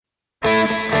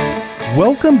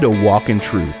Welcome to Walk in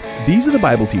Truth. These are the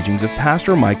Bible teachings of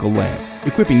Pastor Michael Lance,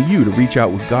 equipping you to reach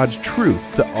out with God's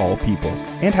truth to all people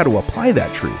and how to apply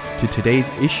that truth to today's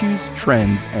issues,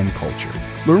 trends, and culture.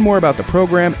 Learn more about the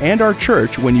program and our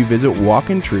church when you visit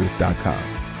walkintruth.com.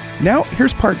 Now,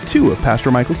 here's part 2 of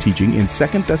Pastor Michael's teaching in 2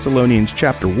 Thessalonians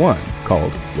chapter 1,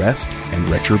 called Rest and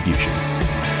Retribution.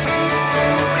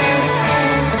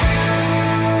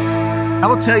 I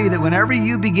will tell you that whenever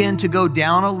you begin to go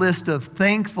down a list of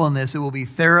thankfulness, it will be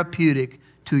therapeutic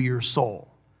to your soul.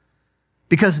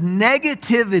 Because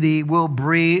negativity will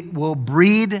breed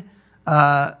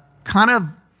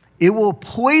it will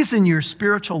poison your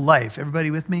spiritual life.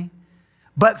 Everybody with me?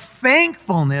 But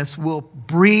thankfulness will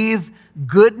breathe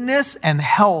goodness and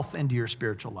health into your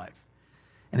spiritual life.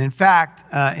 And in fact,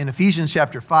 in Ephesians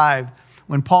chapter 5,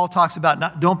 when Paul talks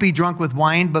about don't be drunk with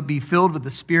wine, but be filled with the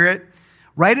Spirit,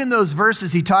 right in those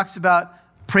verses, he talks about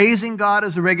praising God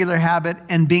as a regular habit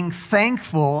and being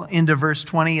thankful into verse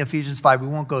 20, Ephesians 5. We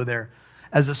won't go there.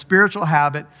 As a spiritual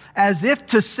habit, as if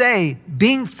to say,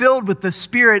 being filled with the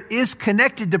Spirit is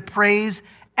connected to praise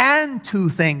and to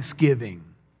thanksgiving.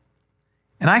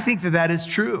 And I think that is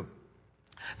true.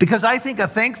 Because I think a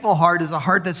thankful heart is a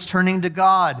heart that's turning to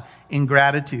God in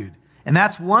gratitude. And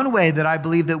that's one way that I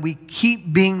believe that we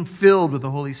keep being filled with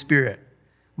the Holy Spirit.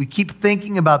 We keep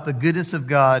thinking about the goodness of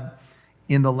God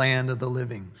in the land of the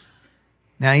living.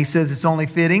 Now he says it's only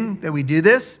fitting that we do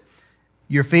this.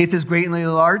 Your faith is greatly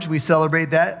large. We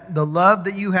celebrate that. The love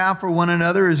that you have for one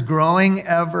another is growing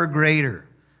ever greater.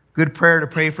 Good prayer to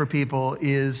pray for people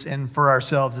is, and for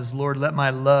ourselves, is, Lord, let my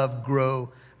love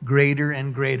grow greater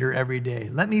and greater every day.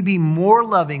 Let me be more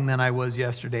loving than I was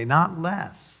yesterday, not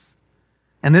less.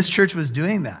 And this church was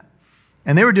doing that.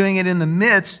 And they were doing it in the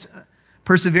midst,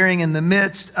 persevering in the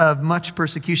midst of much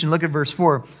persecution. Look at verse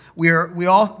 4. We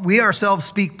ourselves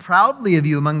speak proudly of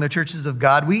you among the churches of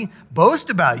God. We boast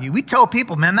about you. We tell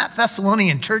people, man, that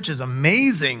Thessalonian church is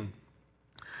amazing.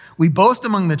 We boast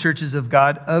among the churches of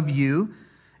God of you,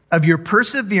 of your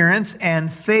perseverance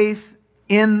and faith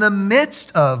in the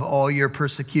midst of all your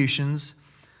persecutions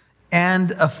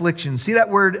and afflictions. See that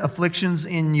word afflictions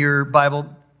in your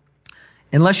Bible?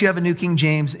 Unless you have a New King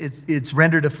James, it's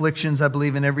rendered afflictions, I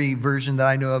believe, in every version that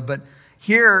I know of. But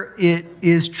here it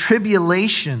is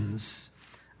tribulations,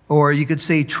 or you could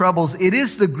say troubles. It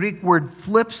is the Greek word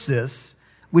thlipsis,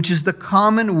 which is the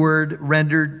common word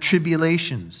rendered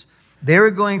tribulations. They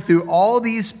were going through all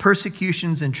these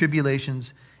persecutions and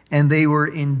tribulations, and they were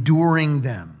enduring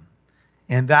them.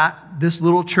 And this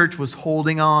little church was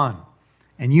holding on.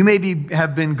 And you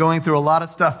have been going through a lot of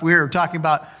stuff. We were talking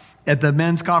about at the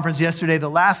men's conference yesterday, the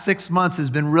last 6 months has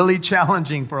been really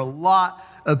challenging for a lot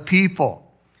of people.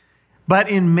 But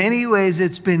in many ways,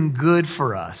 it's been good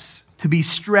for us to be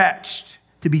stretched,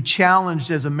 to be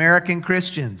challenged as American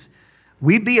Christians.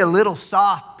 We'd be a little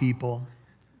soft, people.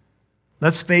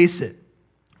 Let's face it.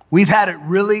 We've had it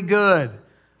really good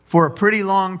for a pretty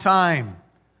long time.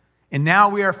 And now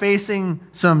we are facing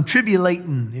some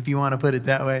tribulating, if you want to put it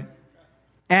that way.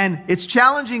 And it's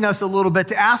challenging us a little bit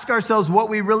to ask ourselves what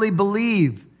we really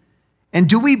believe. And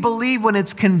do we believe when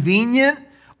it's convenient,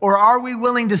 or are we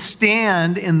willing to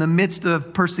stand in the midst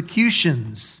of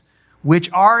persecutions, which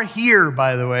are here,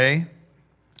 by the way?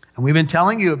 And we've been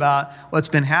telling you about what's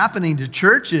been happening to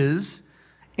churches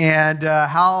and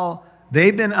how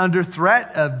they've been under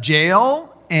threat of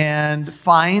jail and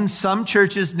fines. Some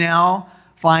churches now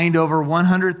fined over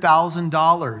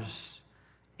 $100,000.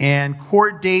 And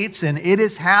court dates, and it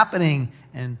is happening.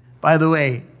 And by the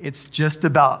way, it's just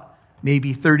about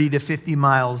maybe 30 to 50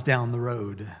 miles down the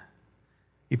road.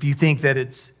 If you think that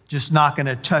it's just not going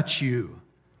to touch you,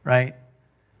 right?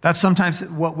 That's sometimes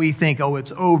what we think,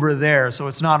 it's over there, so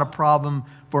it's not a problem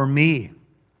for me.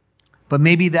 But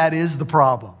maybe that is the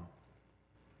problem.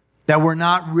 That we're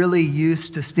not really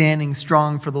used to standing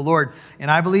strong for the Lord.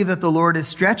 And I believe that the Lord is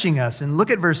stretching us. And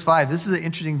look at verse 5. This is an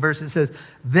interesting verse. It says,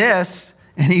 this...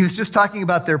 And he was just talking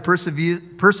about their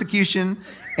persecution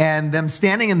and them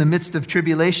standing in the midst of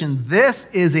tribulation. This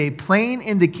is a plain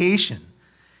indication.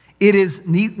 It is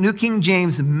New King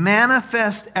James,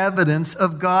 manifest evidence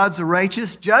of God's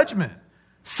righteous judgment.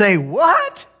 Say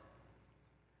what?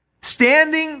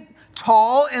 Standing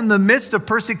tall in the midst of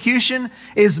persecution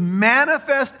is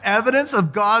manifest evidence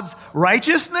of God's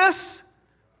righteousness?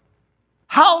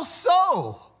 How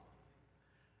so?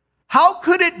 How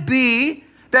could it be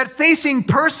that facing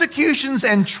persecutions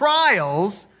and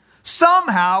trials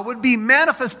somehow would be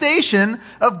manifestation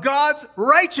of God's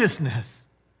righteousness?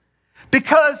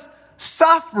 Because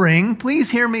suffering, please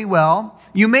hear me well,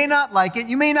 you may not like it,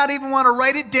 you may not even want to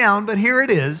write it down, but here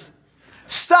it is.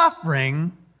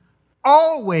 Suffering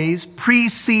always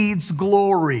precedes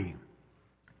glory.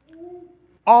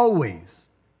 Always.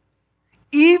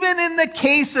 Even in the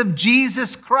case of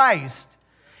Jesus Christ,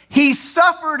 he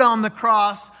suffered on the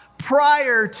cross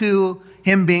prior to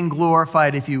him being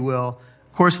glorified, if you will.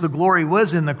 Of course, the glory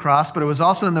was in the cross, but it was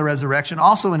also in the resurrection,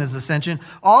 also in his ascension,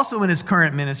 also in his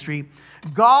current ministry.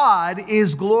 God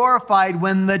is glorified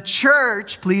when the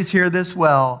church, please hear this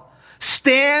well,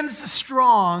 stands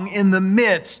strong in the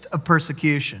midst of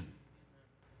persecution.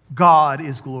 God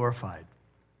is glorified.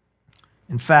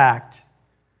 In fact,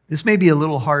 this may be a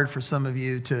little hard for some of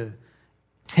you to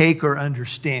take or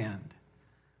understand,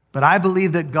 but I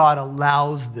believe that God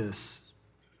allows this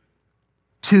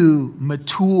to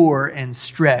mature and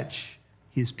stretch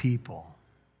his people.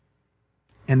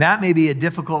 And that may be a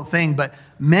difficult thing, but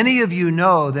many of you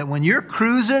know that when you're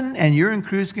cruising and you're in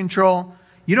cruise control,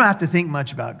 you don't have to think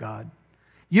much about God.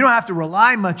 You don't have to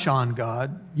rely much on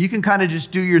God. You can kind of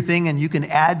just do your thing and you can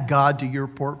add God to your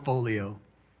portfolio.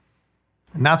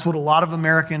 And that's what a lot of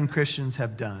American Christians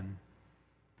have done.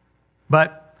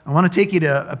 But I want to take you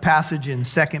to a passage in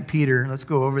 2 Peter. Let's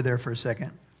go over there for a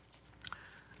second.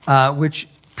 Which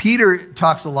Peter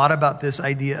talks a lot about this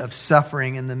idea of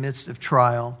suffering in the midst of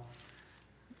trial.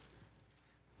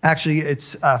 Actually,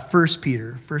 it's 1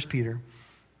 Peter.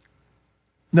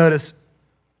 Notice,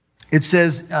 it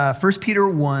says 1 Peter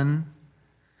 1,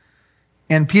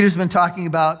 and Peter's been talking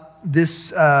about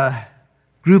this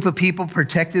group of people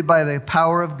protected by the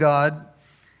power of God.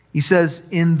 He says,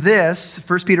 in this,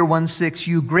 1 Peter 1:6,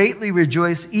 you greatly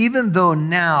rejoice, even though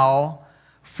now,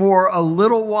 for a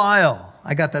little while,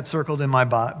 I got that circled in my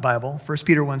Bible, 1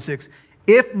 Peter 1:6,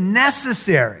 if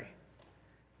necessary,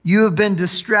 you have been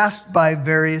distressed by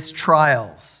various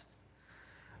trials,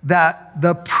 that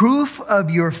the proof of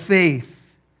your faith,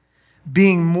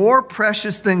 being more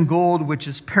precious than gold, which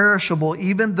is perishable,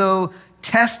 even though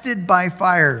tested by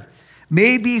fire,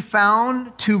 may be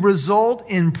found to result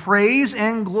in praise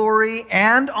and glory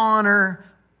and honor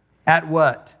at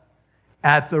what?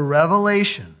 At the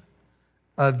revelation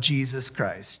of Jesus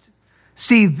Christ.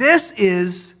 See, this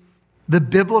is the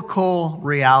biblical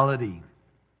reality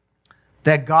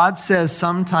that God says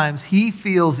sometimes he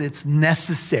feels it's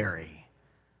necessary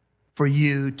for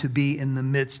you to be in the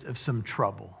midst of some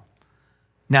trouble.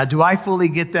 Now, do I fully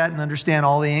get that and understand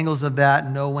all the angles of that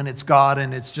and know when it's God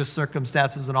and it's just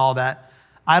circumstances and all that?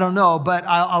 I don't know, but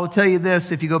I will tell you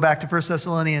this, if you go back to 1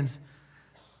 Thessalonians,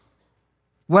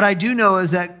 what I do know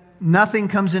is that nothing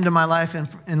comes into my life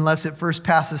unless it first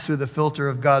passes through the filter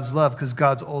of God's love, because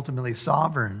God's ultimately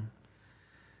sovereign.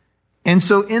 And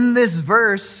so in this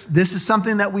verse, this is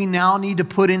something that we now need to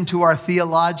put into our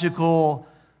theological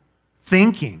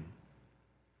thinking,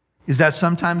 is that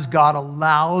sometimes God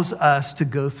allows us to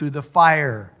go through the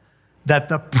fire, that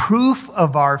the proof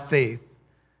of our faith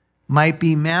might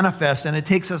be manifest. And it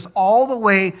takes us all the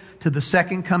way to the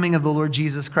second coming of the Lord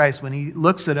Jesus Christ, when he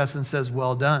looks at us and says,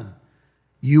 well done.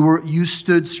 You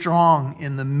stood strong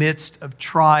in the midst of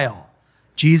trial.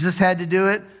 Jesus had to do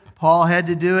it. Paul had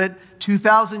to do it.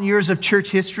 2,000 years of church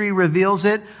history reveals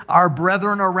it. Our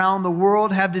brethren around the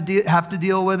world have to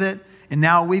deal with it. And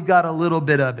now we've got a little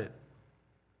bit of it.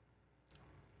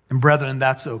 And brethren,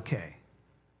 that's okay,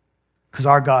 because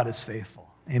our God is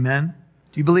faithful. Amen?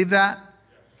 Do you believe that?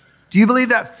 Do you believe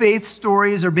that faith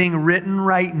stories are being written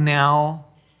right now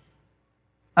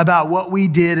about what we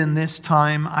did in this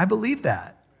time? I believe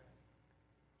that.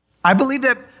 I believe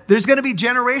that there's going to be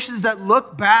generations that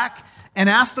look back and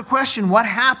ask the question, what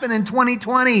happened in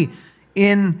 2020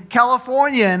 in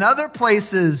California and other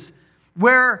places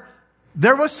where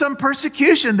there was some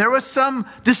persecution, there was some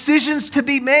decisions to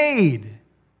be made.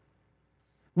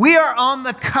 We are on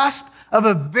the cusp of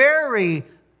a very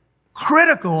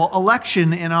critical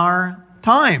election in our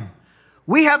time.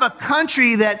 We have a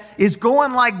country that is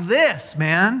going like this,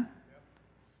 man.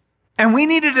 And we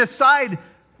need to decide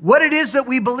what it is that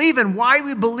we believe and why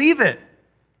we believe it.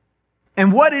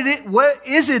 And what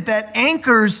is it that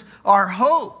anchors our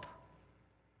hope?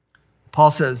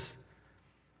 Paul says,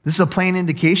 this is a plain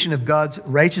indication of God's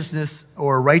righteousness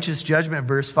or righteous judgment,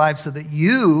 verse 5, so that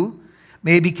you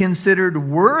may be considered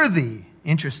worthy,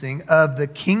 interesting, of the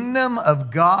kingdom of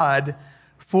God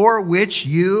for which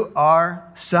you are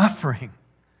suffering.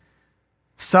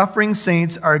 Suffering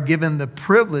saints are given the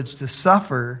privilege to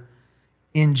suffer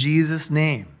in Jesus'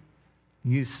 name.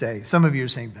 You say, some of you are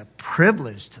saying, the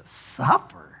privilege to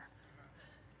suffer?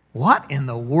 What in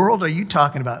the world are you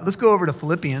talking about? Let's go over to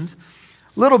Philippians,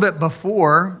 a little bit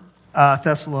before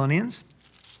Thessalonians.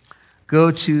 Go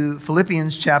to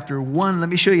Philippians chapter 1. Let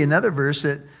me show you another verse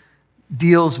that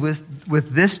deals with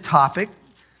this topic.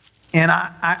 And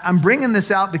I'm bringing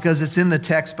this out because it's in the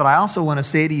text, but I also want to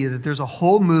say to you that there's a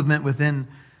whole movement within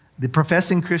the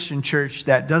professing Christian church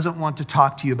that doesn't want to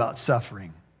talk to you about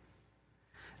suffering.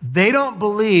 They don't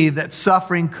believe that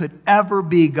suffering could ever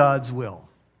be God's will.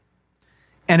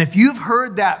 And if you've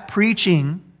heard that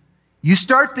preaching, you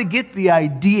start to get the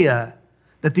idea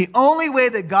that the only way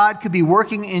that God could be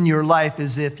working in your life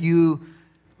is if you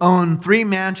own 3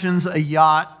 mansions, a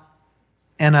yacht,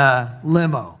 and a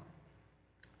limo.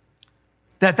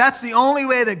 That's the only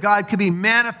way that God could be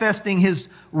manifesting his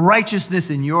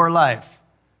righteousness in your life.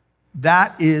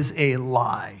 That is a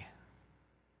lie.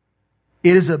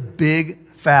 It is a big,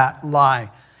 fat lie.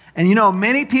 And you know,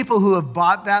 many people who have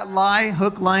bought that lie,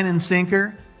 hook, line, and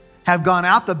sinker, have gone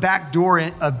out the back door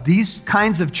of these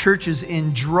kinds of churches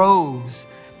in droves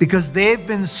because they've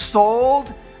been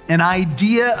sold an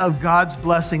idea of God's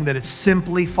blessing that is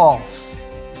simply false.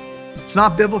 It's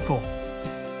not biblical.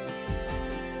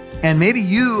 And maybe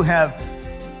you have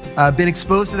been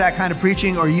exposed to that kind of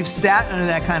preaching, or you've sat under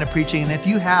that kind of preaching. And if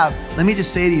you have, let me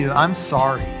just say to you, I'm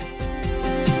sorry.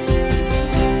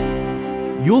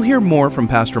 You'll hear more from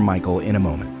Pastor Michael in a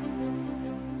moment.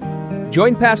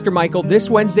 Join Pastor Michael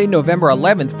this Wednesday, November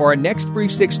 11th for our next free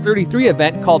 633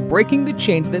 event called Breaking the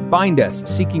Chains That Bind Us,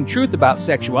 Seeking Truth About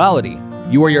Sexuality.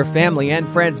 You or your family and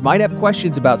friends might have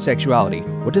questions about sexuality.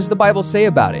 What does the Bible say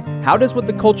about it? How does what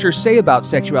the culture say about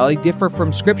sexuality differ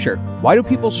from Scripture? Why do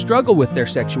people struggle with their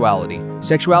sexuality?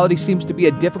 Sexuality seems to be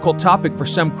a difficult topic for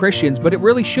some Christians, but it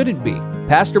really shouldn't be.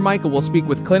 Pastor Michael will speak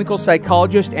with clinical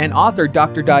psychologist and author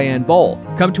Dr. Diane Boll.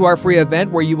 Come to our free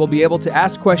event where you will be able to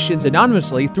ask questions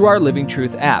anonymously through our Living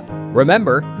Truth app.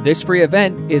 Remember, this free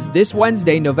event is this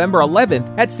Wednesday, November 11th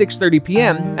at 6:30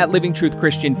 p.m. at Living Truth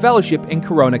Christian Fellowship in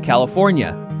Corona,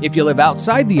 California. If you live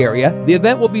outside the area, the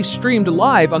event will be streamed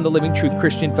live on the Living Truth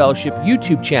Christian Fellowship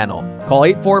YouTube channel. Call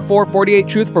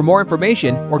 844-48-TRUTH for more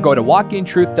information or go to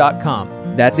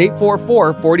walkintruth.com. That's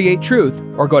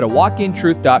 844-48-TRUTH or go to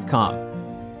walkintruth.com.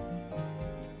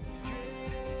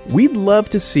 We'd love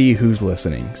to see who's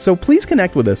listening, so please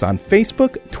connect with us on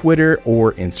Facebook, Twitter,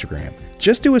 or Instagram.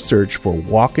 Just do a search for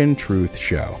Walk in Truth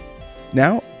Show.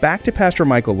 Now, back to Pastor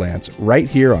Michael Lantz right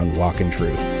here on Walk in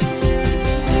Truth.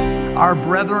 Our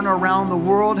brethren around the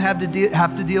world have to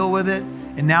deal with it,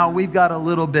 and now we've got a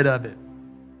little bit of it.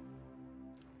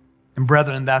 And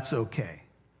brethren, that's okay,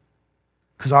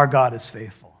 because our God is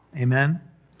faithful. Amen?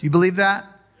 Do you believe that?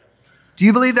 Do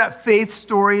you believe that faith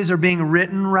stories are being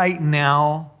written right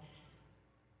now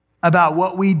about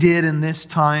what we did in this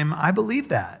time? I believe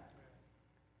that.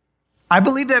 I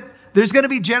believe that there's going to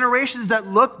be generations that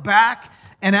look back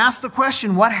and ask the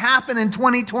question, what happened in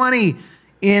 2020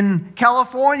 in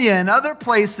California and other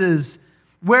places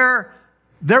where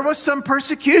there was some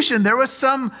persecution, there was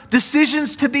some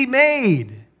decisions to be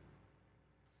made.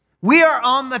 We are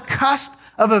on the cusp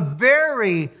of a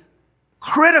very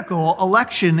critical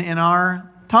election in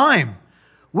our time.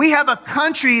 We have a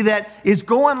country that is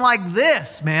going like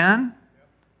this, man.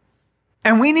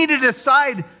 And we need to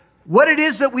decide what it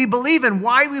is that we believe and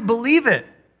why we believe it.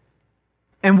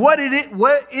 And what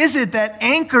is it that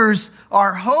anchors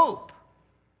our hope?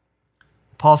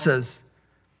 Paul says,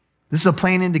 this is a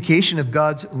plain indication of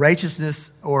God's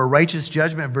righteousness or righteous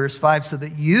judgment, verse 5, so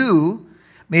that you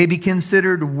may be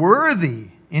considered worthy,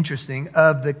 interesting,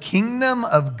 of the kingdom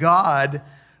of God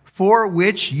for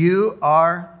which you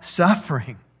are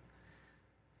suffering.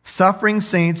 Suffering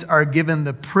saints are given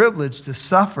the privilege to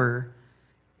suffer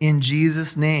in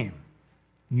Jesus' name.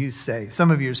 You say, some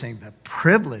of you are saying, the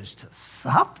privilege to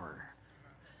suffer?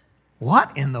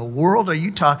 What in the world are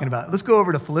you talking about? Let's go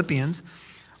over to Philippians,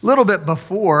 a little bit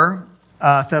before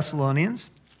Thessalonians.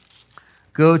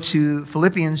 Go to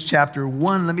Philippians chapter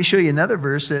 1. Let me show you another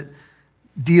verse that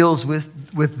deals with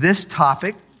this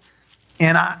topic.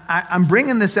 And I'm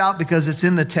bringing this out because it's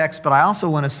in the text, but I also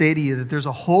want to say to you that there's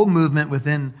a whole movement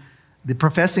within the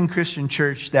professing Christian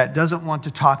church that doesn't want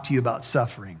to talk to you about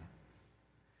suffering.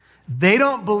 They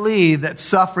don't believe that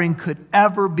suffering could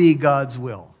ever be God's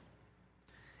will.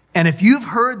 And if you've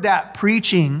heard that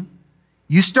preaching,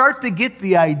 you start to get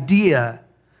the idea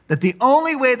that the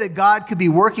only way that God could be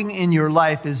working in your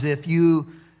life is if you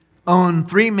own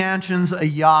 3 mansions, a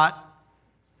yacht,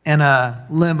 and a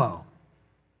limo.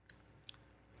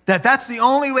 That's the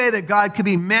only way that God could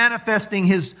be manifesting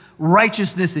his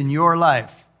righteousness in your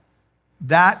life.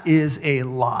 That is a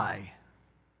lie.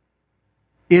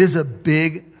 It is a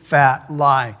big, fat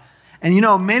lie. And you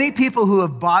know, many people who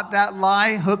have bought that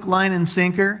lie, hook, line, and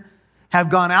sinker, have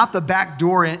gone out the back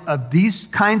door of these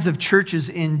kinds of churches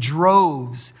in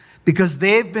droves because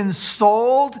they've been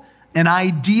sold an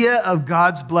idea of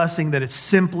God's blessing that is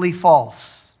simply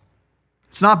false.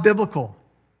 It's not biblical.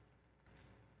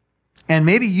 And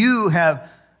maybe you have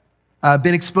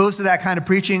been exposed to that kind of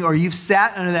preaching, or you've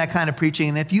sat under that kind of preaching.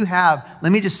 And if you have,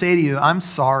 let me just say to you, I'm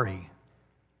sorry.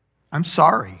 I'm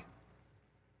sorry.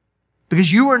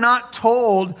 Because you were not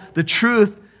told the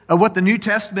truth of what the New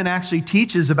Testament actually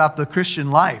teaches about the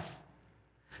Christian life.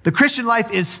 The Christian life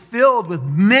is filled with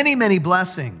many, many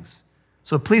blessings.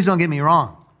 So please don't get me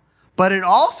wrong. But it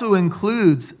also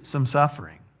includes some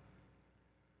suffering.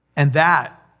 And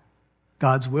that,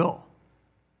 God's will.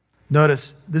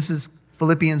 Notice, this is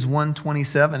Philippians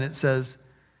 1:27. It says,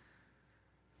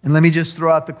 and let me just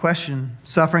throw out the question,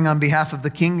 suffering on behalf of the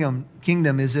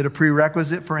kingdom, is it a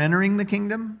prerequisite for entering the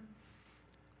kingdom?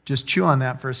 Just chew on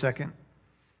that for a second.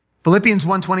 Philippians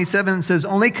 1:27 says,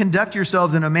 only conduct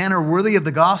yourselves in a manner worthy of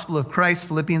the gospel of Christ,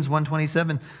 Philippians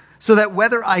 1:27, so that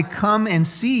whether I come and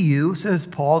see you, says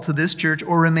Paul to this church,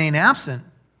 or remain absent,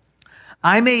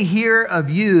 I may hear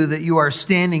of you that you are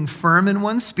standing firm in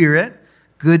one spirit,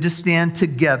 good to stand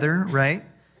together, right?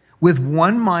 With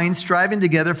one mind, striving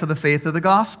together for the faith of the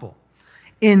gospel.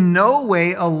 In no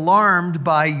way alarmed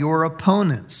by your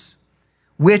opponents,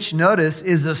 which, notice,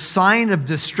 is a sign of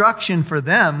destruction for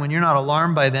them when you're not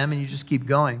alarmed by them and you just keep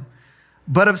going,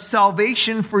 but of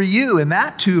salvation for you, and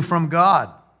that too from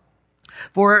God.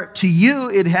 For to you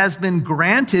it has been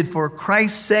granted for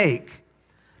Christ's sake,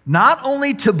 not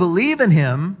only to believe in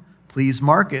him, please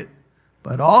mark it,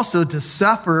 but also to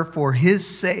suffer for his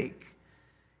sake,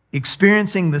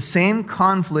 experiencing the same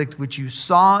conflict which you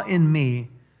saw in me,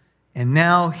 and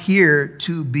now hear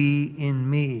to be in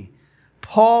me.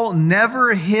 Paul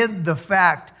never hid the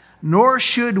fact, nor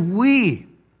should we,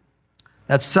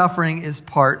 that suffering is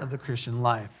part of the Christian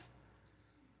life.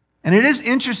 And it is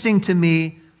interesting to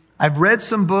me, I've read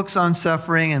some books on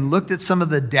suffering and looked at some of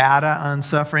the data on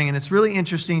suffering, and it's really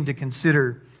interesting to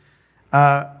consider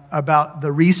about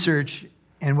the research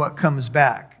and what comes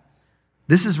back.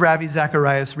 This is Ravi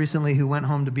Zacharias recently, who went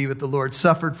home to be with the Lord,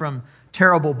 suffered from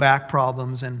terrible back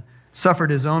problems and suffered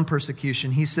his own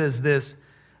persecution. He says this,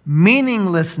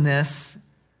 meaninglessness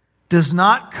does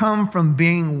not come from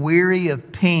being weary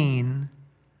of pain,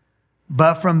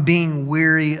 but from being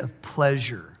weary of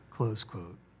pleasure, close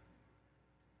quote.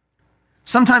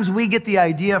 Sometimes we get the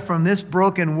idea from this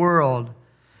broken world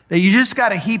that you just got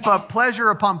to heap up pleasure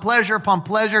upon pleasure upon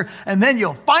pleasure, and then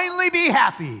you'll finally be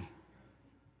happy.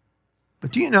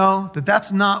 But do you know that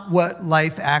that's not what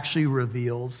life actually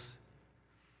reveals?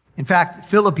 In fact,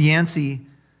 Philip Yancey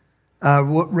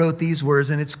wrote these words,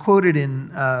 and it's quoted in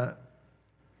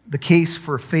The Case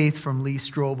for Faith from Lee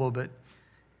Strobel, but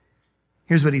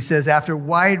here's what he says. After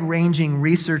wide-ranging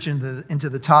research into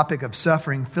the topic of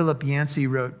suffering, Philip Yancey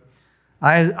wrote,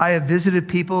 I have visited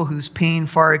people whose pain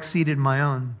far exceeded my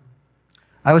own.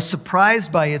 I was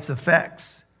surprised by its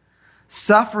effects.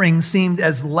 Suffering seemed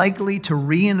as likely to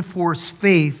reinforce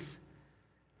faith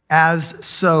as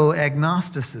so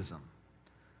agnosticism.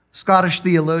 Scottish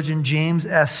theologian James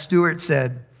S. Stewart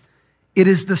said, it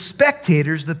is the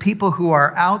spectators, the people who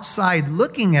are outside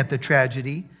looking at the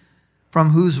tragedy,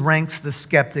 from whose ranks the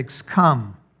skeptics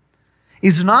come.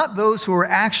 It's not those who are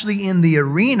actually in the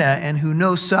arena and who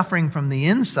know suffering from the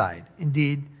inside.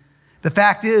 Indeed, the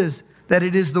fact is that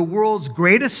it is the world's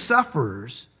greatest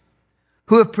sufferers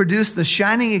who have produced the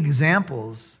shining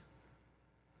examples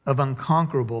of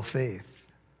unconquerable faith.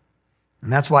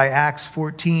 And that's why Acts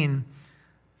 14,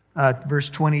 verse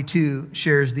 22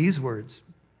 shares these words.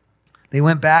 They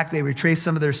went back, they retraced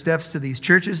some of their steps to these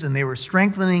churches, and they were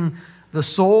strengthening the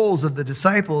souls of the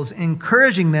disciples,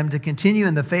 encouraging them to continue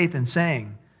in the faith and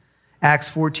saying, Acts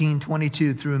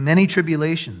 14:22, through many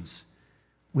tribulations,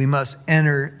 we must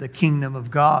enter the kingdom of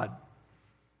God.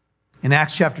 In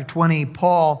Acts chapter 20,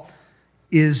 Paul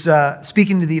is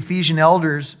speaking to the Ephesian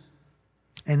elders,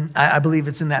 and I believe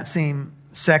it's in that same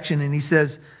section, and he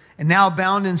says, and now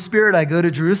bound in spirit, I go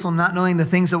to Jerusalem, not knowing the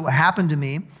things that will happen to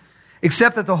me,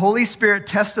 except that the Holy Spirit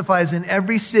testifies in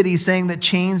every city, saying that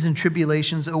chains and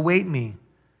tribulations await me.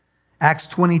 Acts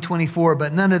 20:24,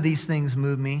 but none of these things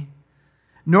move me,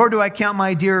 nor do I count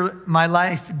my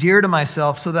life dear to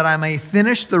myself, so that I may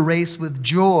finish the race with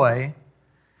joy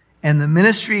and the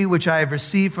ministry which I have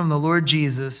received from the Lord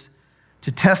Jesus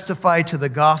to testify to the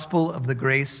gospel of the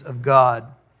grace of God.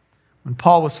 When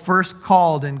Paul was first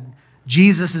called and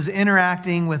Jesus is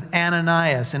interacting with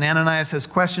Ananias, and Ananias has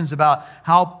questions about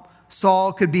how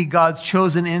Saul could be God's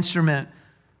chosen instrument,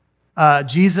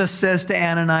 Jesus says to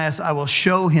Ananias, I will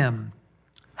show him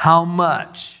how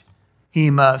much he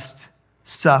must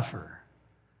suffer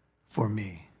for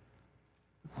me.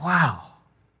 Wow.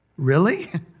 Really?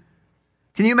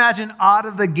 Can you imagine out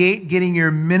of the gate getting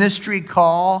your ministry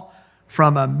call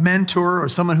from a mentor or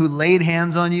someone who laid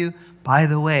hands on you, by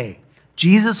the way,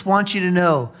 Jesus wants you to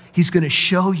know he's going to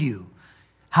show you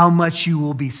how much you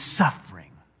will be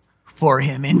suffering for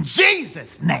him in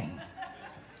Jesus' name.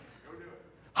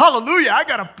 Hallelujah, I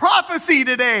got a prophecy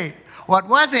today. What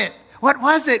was it? What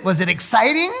was it? Was it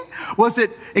exciting? Was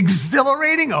it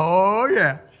exhilarating? Oh,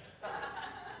 yeah.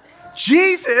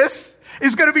 Jesus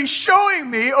is going to be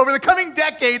showing me over the coming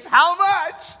decades how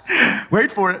much, wait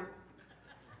for it,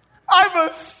 I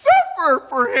must suffer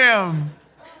for him.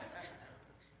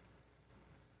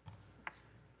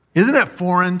 Isn't it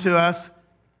foreign to us?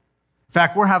 In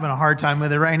fact, we're having a hard time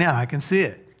with it right now. I can see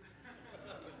it.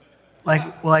 Like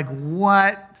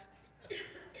what?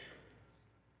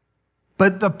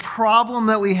 But the problem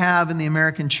that we have in the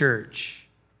American church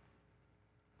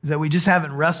is that we just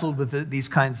haven't wrestled with these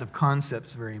kinds of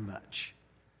concepts very much.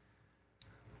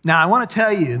 Now, I want to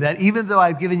tell you that even though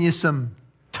I've given you some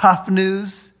tough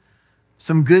news,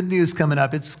 some good news coming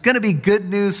up, it's going to be good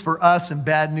news for us and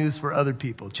bad news for other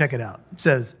people. Check it out. It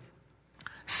says,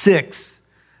 6,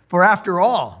 for after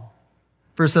all,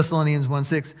 1 Thessalonians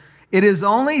 1:6, it is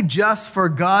only just for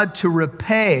God to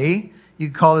repay, you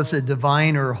could call this a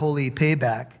divine or holy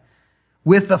payback,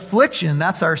 with affliction,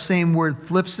 that's our same word,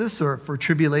 thlipsis, or for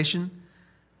tribulation,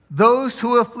 those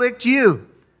who afflict you.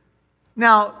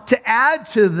 Now, to add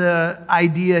to the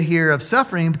idea here of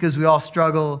suffering, because we all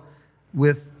struggle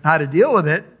with how to deal with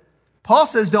it, Paul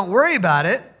says don't worry about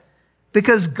it,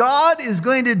 because God is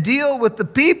going to deal with the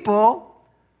people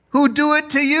who do it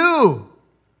to you.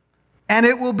 And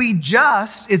it will be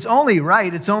just, it's only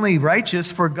right, it's only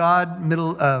righteous for God,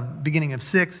 beginning of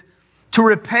 6, to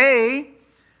repay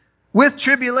with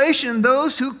tribulation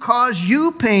those who cause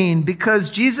you pain. Because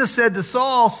Jesus said to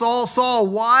Saul, Saul, Saul,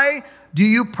 why do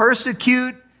you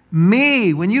persecute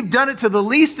me? When you've done it to the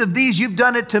least of these, you've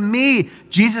done it to me.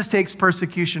 Jesus takes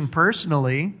persecution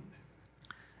personally.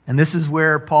 And this is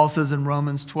where Paul says in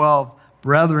Romans 12,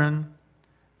 brethren,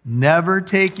 never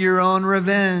take your own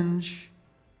revenge,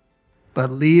 but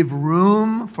leave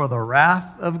room for the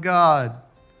wrath of God.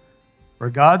 For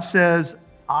God says,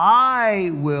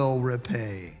 I will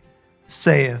repay,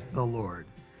 saith the Lord.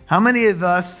 How many of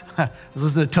us, I was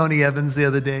listening to Tony Evans the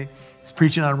other day, he's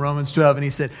preaching on Romans 12, and he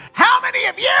said, how many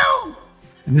of you,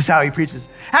 and this is how he preaches,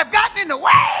 have gotten in the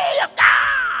way of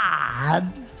God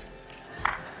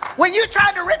when you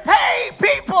tried to repay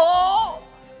people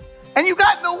and you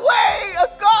got in the way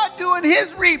of God doing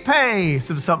his repay?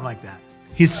 So something like that.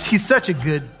 He's such a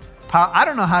good, I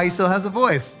don't know how he still has a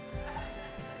voice.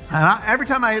 And every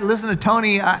time I listen to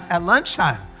Tony at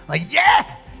lunchtime, I'm like,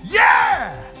 yeah.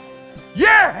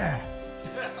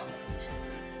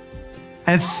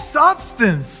 And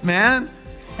substance, man.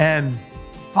 And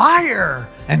fire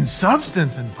and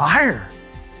substance and fire.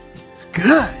 It's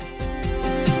good.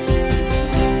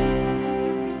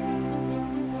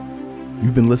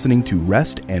 You've been listening to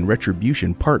Rest and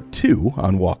Retribution Part 2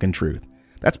 on Walk in Truth.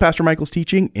 That's Pastor Michael's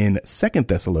teaching in 2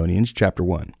 Thessalonians chapter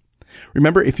 1.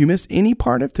 Remember, if you missed any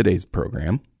part of today's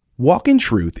program, Walk in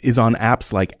Truth is on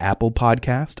apps like Apple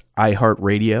Podcast,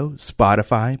 iHeartRadio,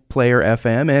 Spotify, Player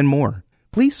FM, and more.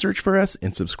 Please search for us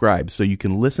and subscribe so you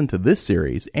can listen to this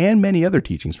series and many other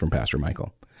teachings from Pastor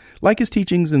Michael, like his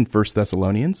teachings in 1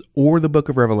 Thessalonians or the book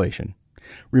of Revelation.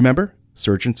 Remember,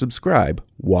 search and subscribe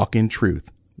Walk in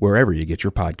Truth wherever you get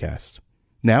your podcasts.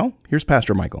 Now, here's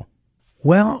Pastor Michael.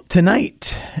 Well,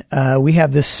 tonight we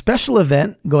have this special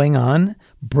event going on,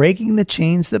 Breaking the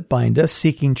Chains That Bind Us,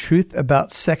 Seeking Truth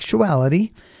About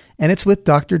Sexuality. And it's with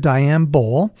Dr. Diane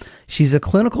Bohl. She's a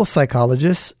clinical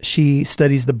psychologist. She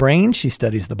studies the brain. She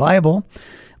studies the Bible.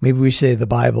 Maybe we say the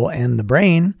Bible and the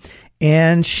brain.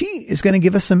 And she is going to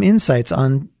give us some insights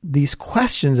on these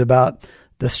questions about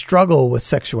the struggle with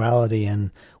sexuality and,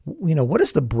 what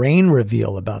does the brain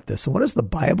reveal about this? And what does the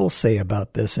Bible say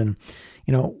about this? And,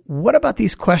 what about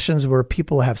these questions where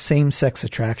people have same-sex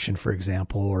attraction, for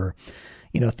example, or,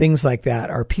 things like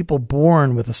that? Are people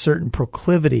born with a certain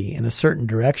proclivity in a certain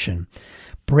direction?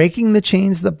 Breaking the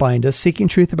Chains That Bind Us, Seeking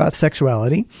Truth About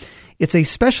Sexuality. It's a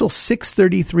special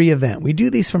 633 event. We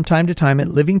do these from time to time at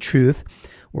Living Truth,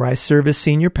 where I serve as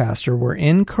senior pastor. We're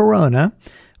in Corona,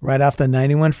 right off the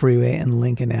 91 freeway and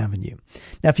Lincoln Avenue.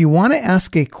 Now, if you want to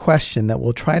ask a question that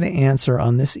we'll try to answer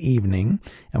on this evening,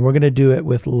 and we're going to do it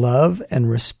with love and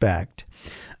respect,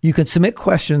 you can submit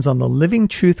questions on the Living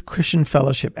Truth Christian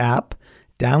Fellowship app.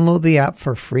 Download the app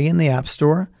for free in the App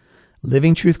Store.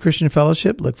 Living Truth Christian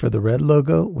Fellowship, look for the red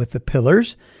logo with the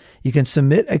pillars. You can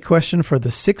submit a question for the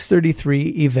 633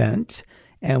 event,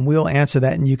 and we'll answer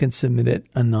that, and you can submit it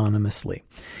anonymously.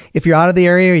 If you're out of the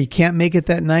area or you can't make it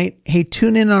that night, hey,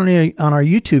 tune in on our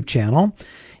YouTube channel.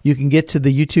 You can get to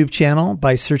the YouTube channel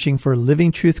by searching for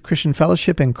Living Truth Christian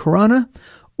Fellowship in Corona,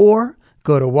 or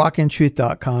go to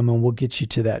walkintruth.com and we'll get you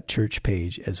to that church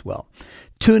page as well.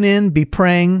 Tune in, be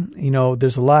praying.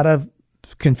 There's a lot of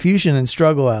confusion and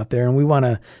struggle out there, and we want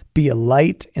to be a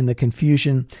light in the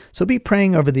confusion. So be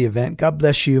praying over the event. God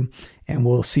bless you, and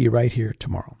we'll see you right here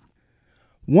tomorrow.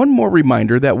 One more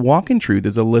reminder that Walk in Truth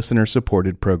is a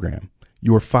listener-supported program.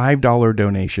 Your $5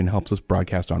 donation helps us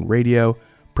broadcast on radio,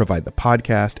 provide the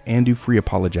podcast, and do free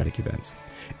apologetic events.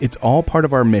 It's all part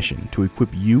of our mission to equip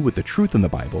you with the truth in the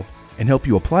Bible and help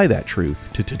you apply that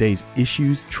truth to today's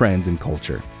issues, trends, and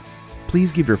culture.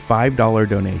 Please give your $5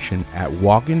 donation at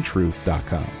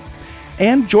walkintruth.com.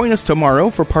 And join us tomorrow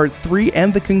for part 3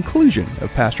 and the conclusion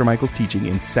of Pastor Michael's teaching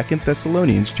in 2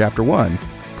 Thessalonians chapter 1,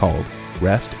 called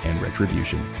Rest and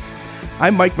Retribution.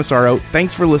 I'm Mike Massaro.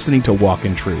 Thanks for listening to Walk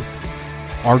in Truth.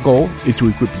 Our goal is to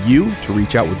equip you to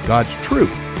reach out with God's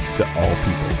truth to all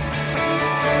people.